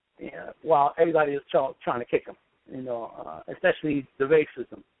while everybody is trying to kick him, especially the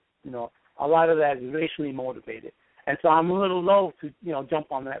racism. A lot of that is racially motivated. And so I'm a little loath to,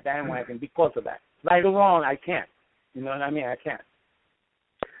 jump on that bandwagon because of that. Right or wrong, I can't. You know what I mean? I can't.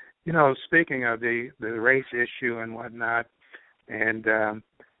 Speaking of the race issue and whatnot, and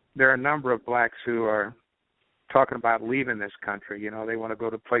there are a number of blacks who are talking about leaving this country. They want to go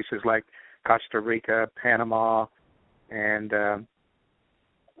to places like Costa Rica, Panama, and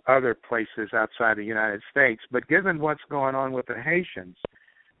other places outside the United States. But given what's going on with the Haitians,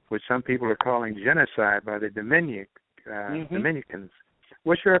 which some people are calling genocide by the Dominicans,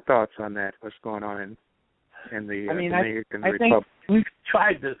 what's your thoughts on that? What's going on in the Dominican I Republic? think we've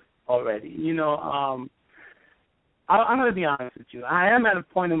tried this already. I'm going to be honest with you. I am at a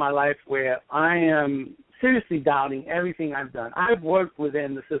point in my life where I am seriously doubting everything I've done. I've worked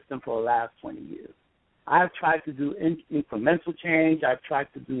within the system for the last 20 years. I've tried to do incremental change. I've tried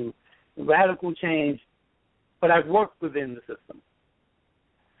to do radical change, but I've worked within the system.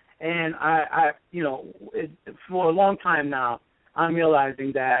 And for a long time now, I'm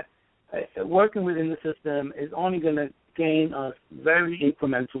realizing that working within the system is only going to gain us very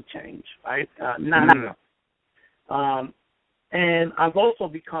incremental change, right? Not enough. And I've also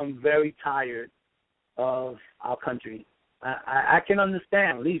become very tired of our country. I can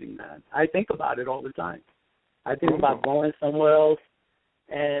understand leaving, man. I think about it all the time. I think about going somewhere else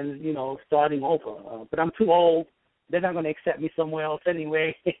and, starting over. But I'm too old. They're not going to accept me somewhere else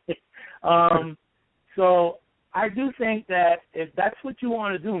anyway. So I do think that if that's what you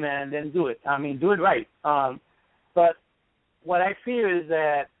want to do, man, then do it. I mean, do it right. But what I fear is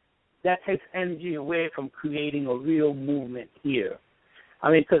that takes energy away from creating a real movement here.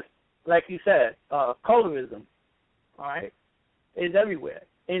 I mean, because, like you said, colorism, all right, is everywhere.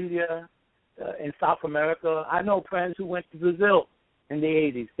 India, in South America. I know friends who went to Brazil in the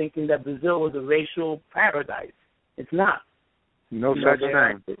 80s thinking that Brazil was a racial paradise. It's not. No such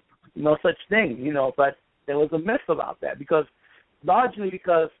thing. No such thing, but there was a myth about that largely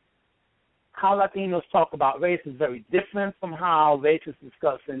because how Latinos talk about race is very different from how race is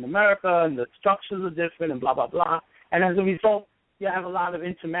discussed in America, and the structures are different and blah, blah, blah. And as a result, you have a lot of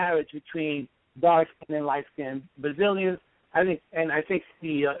intermarriage between dark-skinned and light-skinned Brazilians. I think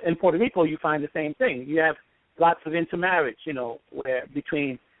in Puerto Rico you find the same thing. You have lots of intermarriage, where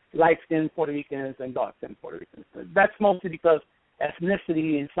between light-skinned Puerto Ricans and dark-skinned Puerto Ricans. That's mostly because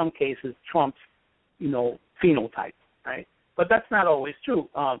ethnicity in some cases trumps, phenotype, right? But that's not always true.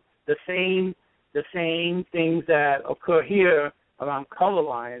 The same things that occur here around color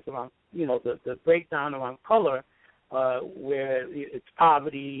lines, around the breakdown around color, where it's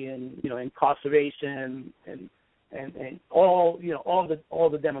poverty and incarceration and all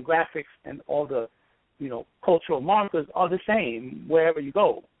the demographics and all the cultural markers are the same wherever you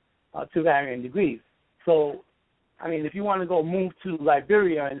go, to varying degrees. So, I mean, if you want to move to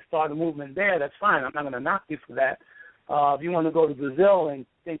Liberia and start a movement there, that's fine. I'm not going to knock you for that. If you want to go to Brazil and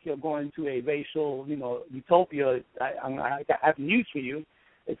think you're going to a racial, utopia, I have news for you.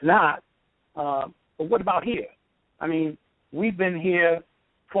 It's not. But what about here? I mean, we've been here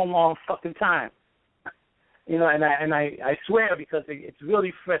for a long fucking time. And I swear, because it's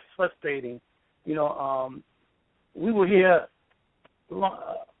really frustrating. We were here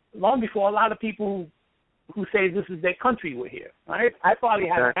long before a lot of people who say this is their country were here. Right? I probably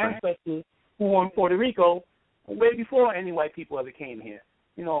had ancestors who were in Puerto Rico way before any white people ever came here.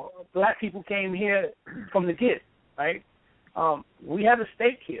 Black people came here from the get, right? We have a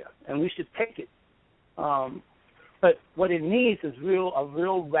stake here, and we should take it. But what it needs is a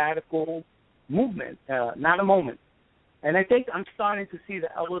real radical movement, not a moment. And I think I'm starting to see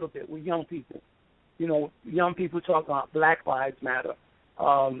that a little bit with young people. Young people talk about Black Lives Matter.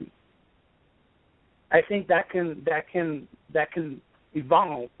 I think that can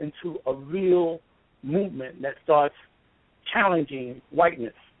evolve into a real movement that starts challenging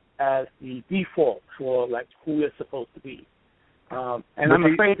whiteness as the default for who we're supposed to be. And I'm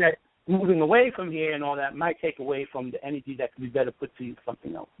afraid that moving away from here and all that might take away from the energy that could be better put to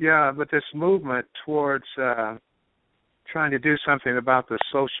something else. Yeah, but this movement towards trying to do something about the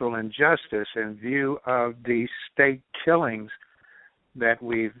social injustice in view of the state killings that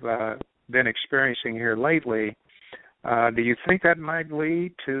we've been experiencing here lately, Do you think that might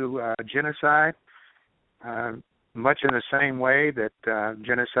lead to genocide, much in the same way that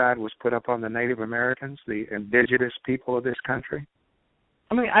genocide was put up on the Native Americans, the indigenous people of this country?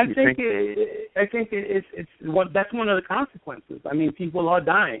 I mean, I think it's that's one of the consequences. I mean, people are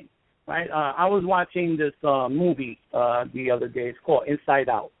dying, right? I was watching this movie the other day. It's called Inside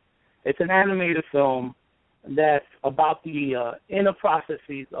Out. It's an animated film that's about the inner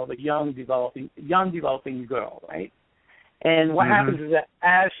processes of a young developing girl, right? And what happens is that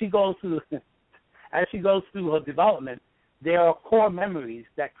as she goes through her development, there are core memories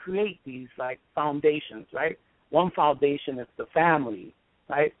that create these like foundations, right? One foundation is the family,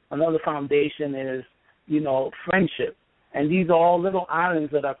 right? Another foundation is, friendship. And these are all little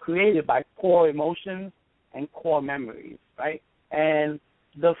islands that are created by core emotions and core memories, right? And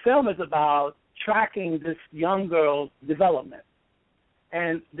the film is about tracking this young girl's development.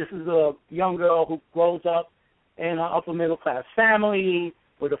 And this is a young girl who grows up in an upper middle class family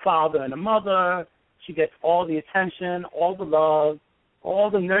with a father and a mother. She gets all the attention, all the love, all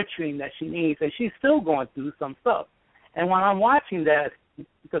the nurturing that she needs, and she's still going through some stuff. And when I'm watching that,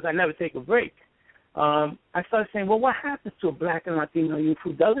 because I never take a break, I started saying, well, what happens to a Black and Latino youth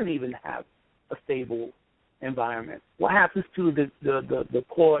who doesn't even have a stable environment? What happens to the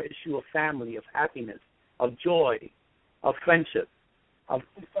core issue of family, of happiness, of joy, of friendship, of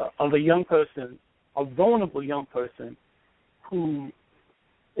a young person, a vulnerable young person who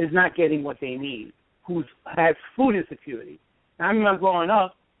is not getting what they need, who has food insecurity? I remember growing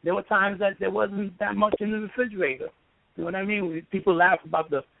up, there were times that there wasn't that much in the refrigerator. You know what I mean? People laugh about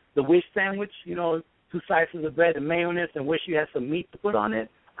the wish sandwich, 2 slices of bread and mayonnaise and wish you had some meat to put on it.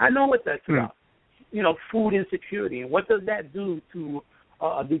 I know what that's about. Food insecurity. And what does that do to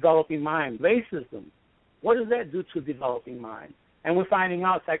a developing mind? Racism. What does that do to a developing mind? And we're finding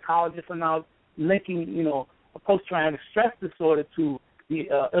out psychologists are now linking, a post-traumatic stress disorder to the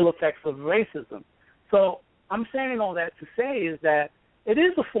ill effects of racism. So I'm saying all that to say is that it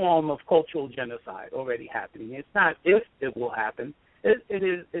is a form of cultural genocide already happening. It's not if it will happen.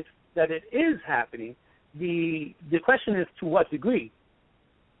 It's that it is happening. The question is to what degree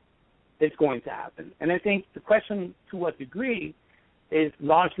it's going to happen. And I think the question to what degree is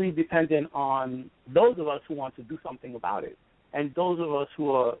largely dependent on those of us who want to do something about it and those of us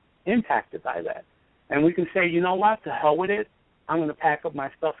who are impacted by that. And we can say, you know what, to hell with it. I'm going to pack up my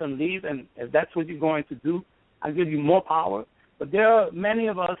stuff and leave, and if that's what you're going to do, I'll give you more power. But there are many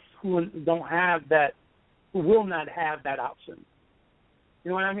of us who don't have that, who will not have that option. You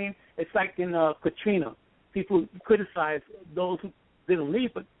know what I mean? It's like in Katrina. People criticize those who didn't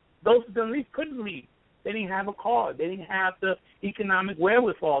leave, but those who didn't leave couldn't leave. They didn't have a car. They didn't have the economic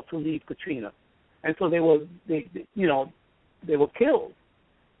wherewithal to leave Katrina, and so they were killed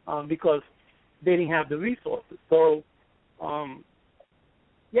because they didn't have the resources. So,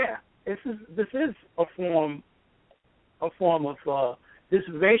 this is a form of this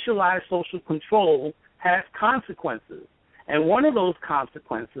racialized social control has consequences, and one of those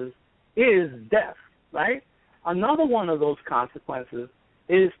consequences is death. Right? Another one of those consequences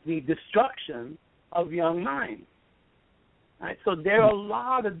is the destruction of young minds. Right? So there are a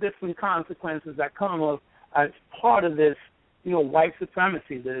lot of different consequences that come as part of this, white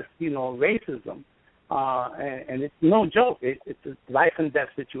supremacy, this, racism. And it's no joke. It's a life and death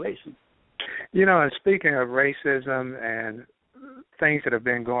situation. And speaking of racism and things that have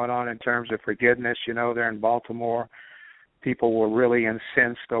been going on in terms of forgiveness, there in Baltimore, people were really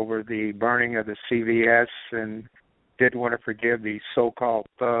incensed over the burning of the CVS and didn't want to forgive the so-called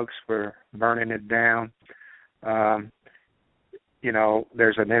thugs for burning it down.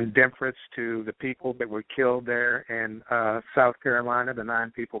 There's an indifference to the people that were killed there in South Carolina, the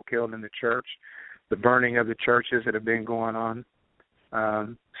 9 people killed in the church, the burning of the churches that have been going on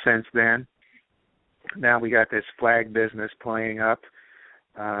since then. Now we got this flag business playing up,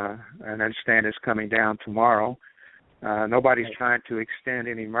 and I understand it's coming down tomorrow. Nobody's trying to extend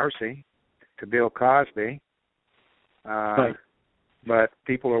any mercy to Bill Cosby, but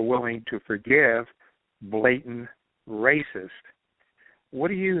people are willing to forgive blatant racists. What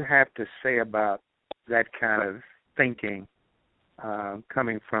do you have to say about that kind of thinking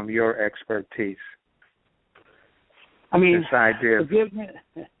coming from your expertise? I mean, this idea of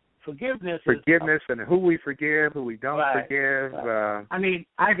forgiveness and who we forgive, who we don't forgive. I mean,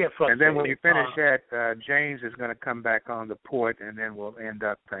 I get frustrated. And then when you finish that, James is going to come back on the point, and then we'll end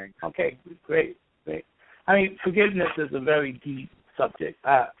up things. Okay, great. I mean, forgiveness is a very deep subject.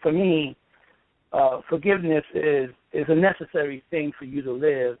 For me, forgiveness is a necessary thing for you to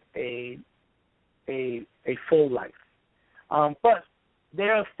live a full life. But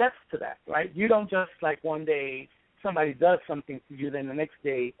there are steps to that, right? You don't just like one day somebody does something to you, then the next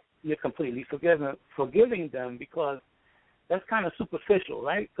day you're completely forgiving them, because that's kind of superficial,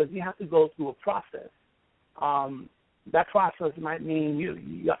 right? Because you have to go through a process. That process might mean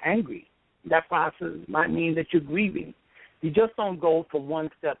you're angry. That process might mean that you're grieving. You just don't go from one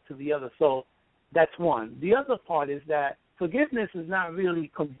step to the other. So that's one. The other part is that forgiveness is not really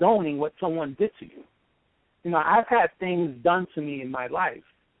condoning what someone did to you. You know, I've had things done to me in my life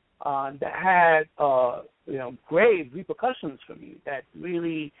that had, grave repercussions for me, that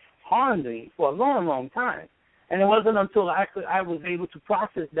really harmed me for a long, long time. And it wasn't until I was able to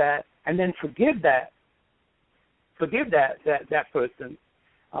process that and then forgive that person.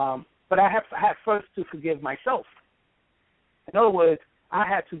 But I had first to forgive myself. In other words, I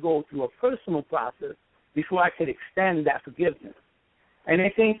had to go through a personal process before I could extend that forgiveness. And I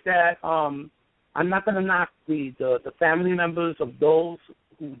think that I'm not going to knock the family members of those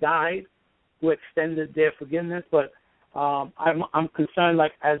who died, who extended their forgiveness, but I'm concerned,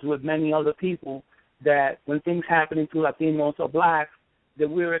 like as with many other people, that when things happen to Latinos or blacks, that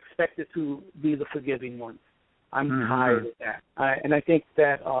we're expected to be the forgiving ones. I'm tired of that. And I think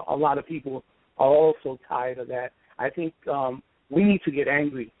that a lot of people are also tired of that. I think we need to get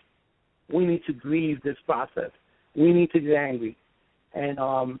angry. We need to grieve this process. We need to get angry.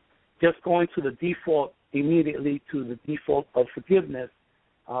 And just going to the default immediately to the default of forgiveness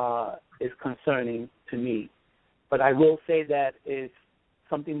is concerning to me. But I will say that it's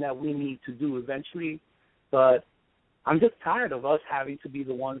something that we need to do eventually. But I'm just tired of us having to be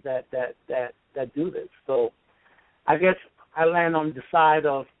the ones that do this. So I guess I land on the side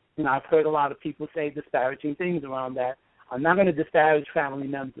of, I've heard a lot of people say disparaging things around that. I'm not going to disparage family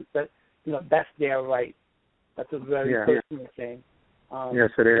members, but, that's their right. That's a very personal thing. Yes,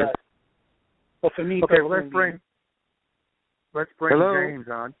 it is. But for me, okay, well, let's bring Hello? James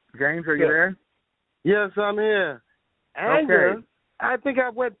on. James, are you there? Yes, I'm here. Anger, okay. I think I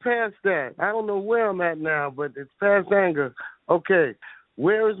went past that. I don't know where I'm at now, but it's past anger. Okay,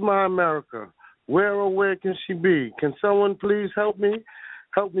 where is my America? Where can she be? Can someone please help me?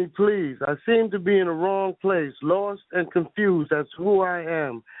 Help me, please. I seem to be in the wrong place, lost and confused as to who I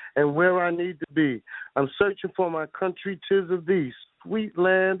am and where I need to be. I'm searching for my country, 'tis of thee, sweet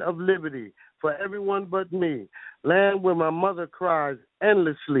land of liberty, for everyone but me. Land where my mother cries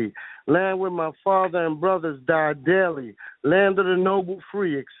endlessly. Land where my father and brothers die daily. Land of the noble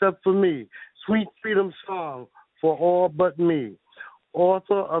free, except for me. Sweet freedom song for all but me.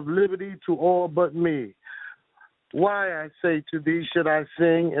 Author of liberty to all but me. Why, I say to thee, should I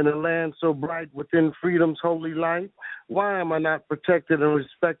sing in a land so bright within freedom's holy light? Why am I not protected and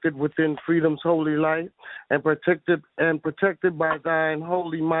respected within freedom's holy light, and protected by thine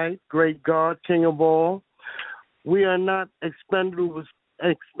holy might, great God, King of all? We are not expendable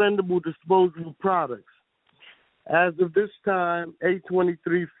disposable products. As of this time,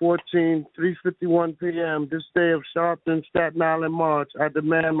 8/23/14, 3:51 p.m., this day of Sharpton, Staten Island March, I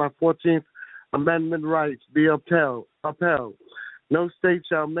demand my 14th Amendment rights be upheld. No state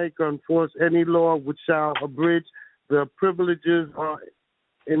shall make or enforce any law which shall abridge the privileges or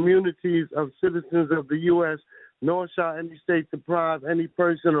immunities of citizens of the U.S., nor shall any state deprive any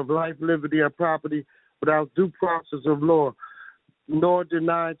person of life, liberty, or property without due process of law, nor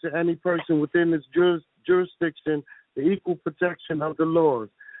deny to any person within its jurisdiction the equal protection of the laws.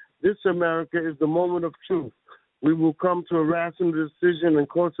 This America is the moment of truth. We will come to a rational decision and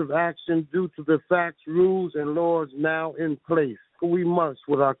course of action due to the facts, rules, and laws now in place. We must,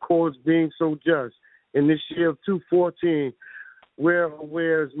 with our cause being so just, in this year of 2014,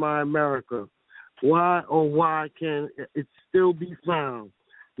 where is my America? Why, oh why can it still be found?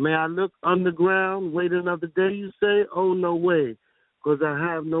 May I look underground, wait another day, you say? Oh, no way, because I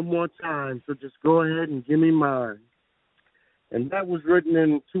have no more time, so just go ahead and give me mine. And that was written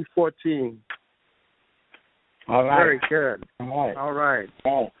in 2014. All right. Very good. All right.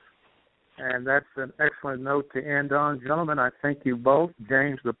 And that's an excellent note to end on. Gentlemen, I thank you both,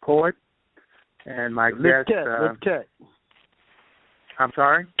 James the poet, and my guest. Litket. I'm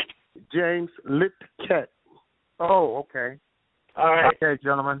sorry? James Litket. Oh, okay. All right. Okay,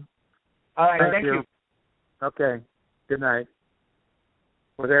 gentlemen. All right, thank you. Okay, good night.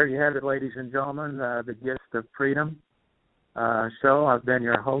 Well, there you have it, ladies and gentlemen, the Gift of Freedom show. I've been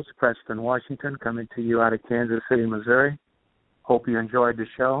your host, Preston Washington, coming to you out of Kansas City, Missouri. Hope you enjoyed the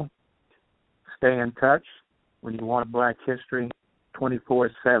show. Stay in touch when you want Black History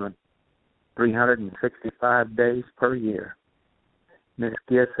 24/7, 365 days per year. Miss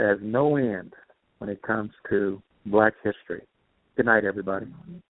Gift has no end when it comes to Black history. Good night, everybody.